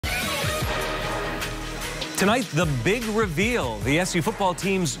Tonight, the big reveal, the SU football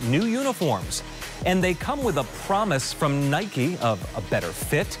team's new uniforms. And they come with a promise from Nike of a better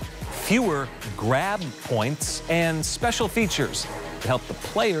fit, fewer grab points, and special features to help the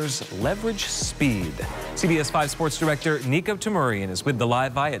players leverage speed. CBS 5 Sports Director Nico Tamurian is with the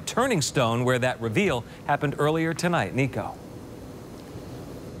Live Eye at Turning Stone, where that reveal happened earlier tonight. Nico.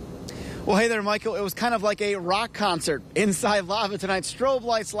 Well, hey there, Michael. It was kind of like a rock concert inside Lava tonight. Strobe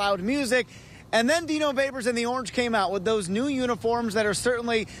lights, loud music. And then Dino Babers and the Orange came out with those new uniforms that are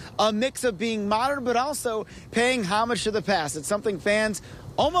certainly a mix of being modern, but also paying homage to the past. It's something fans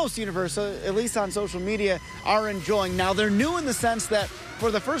almost universal, at least on social media, are enjoying. Now, they're new in the sense that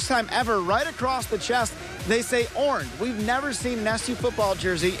for the first time ever, right across the chest, they say orange. We've never seen an SU football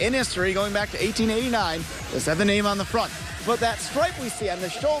jersey in history going back to 1889. This had the name on the front. But that stripe we see on the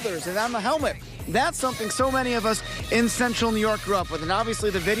shoulders and on the helmet, that's something so many of us in Central New York grew up with. And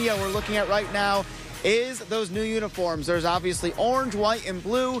obviously the video we're looking at right now is those new uniforms. There's obviously orange, white, and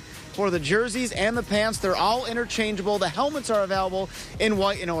blue for the jerseys and the pants. They're all interchangeable. The helmets are available in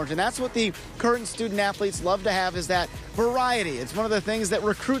white and orange. And that's what the current student athletes love to have, is that variety. It's one of the things that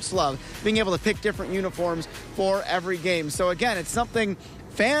recruits love, being able to pick different uniforms for every game. So again, it's something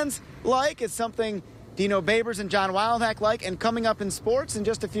fans like. It's something Dino Babers and John Wildhack like. And coming up in sports in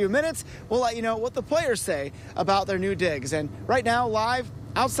just a few minutes, we'll let you know what the players say about their new digs. And right now, live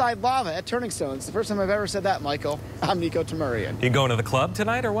outside Lava at Turning Stone. It's the first time I've ever said that, Michael. I'm Nico Tamurian. You going to the club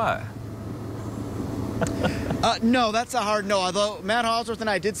tonight or what? No, that's a hard no. Although Matt Halsworth and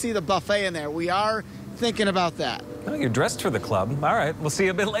I did see the buffet in there. We are thinking about that. Oh, you're dressed for the club. All right, we'll see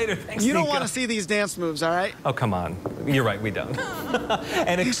you a bit later. Thanks, You don't Nico. want to see these dance moves, all right? Oh, come on. You're right, we don't.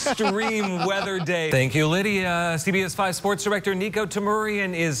 An extreme weather day. Thank you, Lydia. CBS 5 Sports Director Nico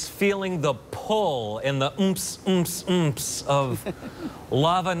Tamurian is feeling the pull and the oomps of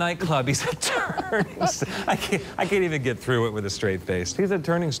Lava nightclub. He's at Turning Stone. I can't even get through it with a straight face. He's at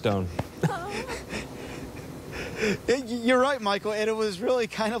Turning Stone. You're right, Michael, and it was really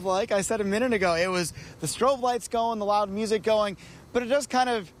kind of like I said a minute ago. It was the strobe lights going, the loud music going, but it does kind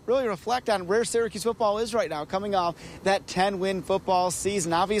of really reflect on where Syracuse football is right now, coming off that 10-win football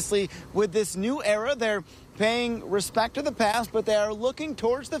season. Obviously, with this new era, they're paying respect to the past, but they are looking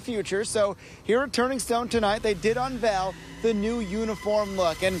towards the future. So here at Turning Stone tonight, they did unveil the new uniform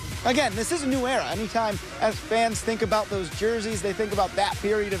look. And again, this is a new era. Anytime as fans think about those jerseys, they think about that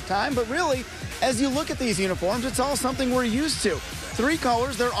period of time. But really, as you look at these uniforms, it's all something we're used to. 3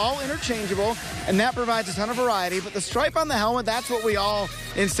 colors, they're all interchangeable, and that provides a ton of variety. But the stripe on the helmet, that's what we all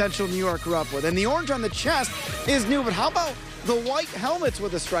in Central New York grew up with. And the orange on the chest is new, but how about the white helmets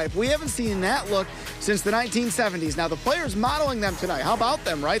with a stripe? We haven't seen that look since the 1970s. Now, the players modeling them tonight, how about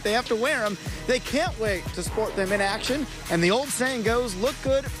them, right? They have to wear them. They can't wait to sport them in action. And the old saying goes, look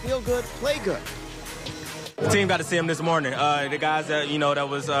good, feel good, play good. The team got to see him this morning. The guys that, that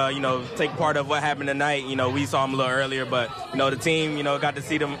was, take part of what happened tonight, we saw them a little earlier, but, the team, got to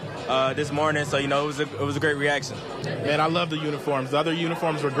see them this morning, so, it was a great reaction. Man, I love the uniforms. The other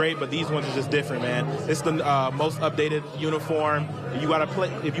uniforms were great, but these ones are just different, man. It's the most updated uniform. You got to play.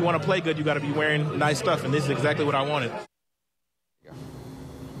 If you want to play good, you got to be wearing nice stuff, and this is exactly what I wanted.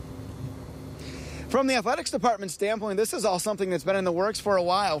 From the athletics department standpoint, this is all something that's been in the works for a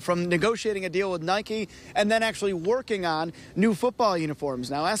while, from negotiating a deal with Nike and then actually working on new football uniforms.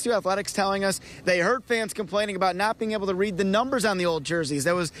 Now, SU Athletics telling us they heard fans complaining about not being able to read the numbers on the old jerseys.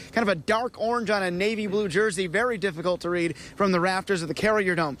 That was kind of a dark orange on a navy blue jersey, very difficult to read from the rafters of the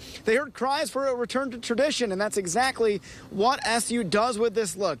Carrier Dome. They heard cries for a return to tradition, and that's exactly what SU does with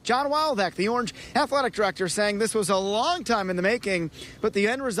this look. John Wildhack, the Orange athletic director, saying this was a long time in the making, but the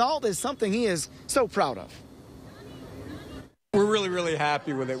end result is something he is so proud of. We're really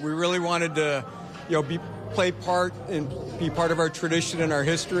happy with it. We really wanted to, play part and be part of our tradition and our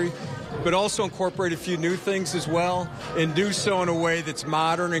history, but also incorporate a few new things as well, and do so in a way that's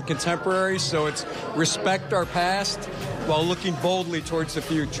modern and contemporary. So it's respect our past while looking boldly towards the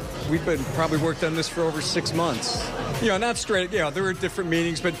future. We've been probably worked on this for over 6 months. Not straight, there were different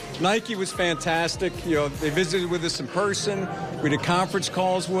meetings, but Nike was fantastic. They visited with us in person. We did conference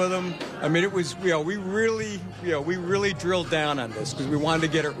calls with them. I mean, it was, we really drilled down on this because we wanted to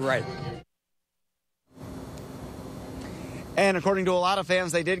get it right. And according to a lot of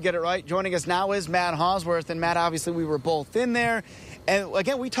fans, they did get it right. Joining us now is Matt Halsworth. And Matt, obviously, we were both in there. And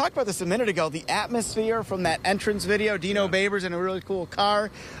again, we talked about this a minute ago, the atmosphere from that entrance video, Dino Babers in a really cool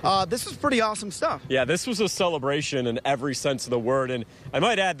car. This was pretty awesome stuff. Yeah, this was a celebration in every sense of the word. And I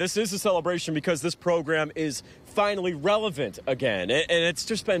might add, this is a celebration because this program is finally relevant again. And it's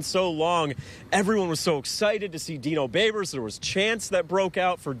just been so long. Everyone was so excited to see Dino Babers. There was chants that broke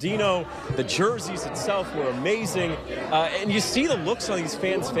out for Dino. The jerseys itself were amazing. And you see the looks on these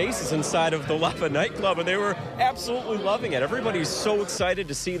fans' faces inside of the Lava nightclub, and they were absolutely loving it. Everybody's so excited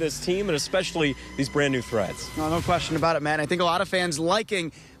to see this team, and especially these brand new threads. No question about it, man. I think a lot of fans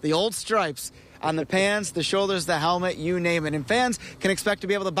liking the old stripes on the pants, the shoulders, the helmet, you name it. And fans can expect to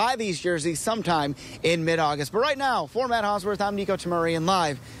be able to buy these jerseys sometime in mid-August. But right now, for Matt Hosworth, I'm Nico Tamurian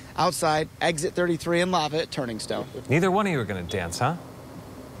live outside Exit 33 in Lava at Turning Stone. Neither one of you are going to dance, huh?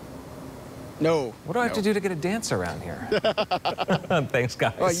 No. What do I have to do to get a dance around here? Thanks,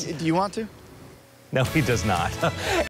 guys. Do you want to? No, he does not.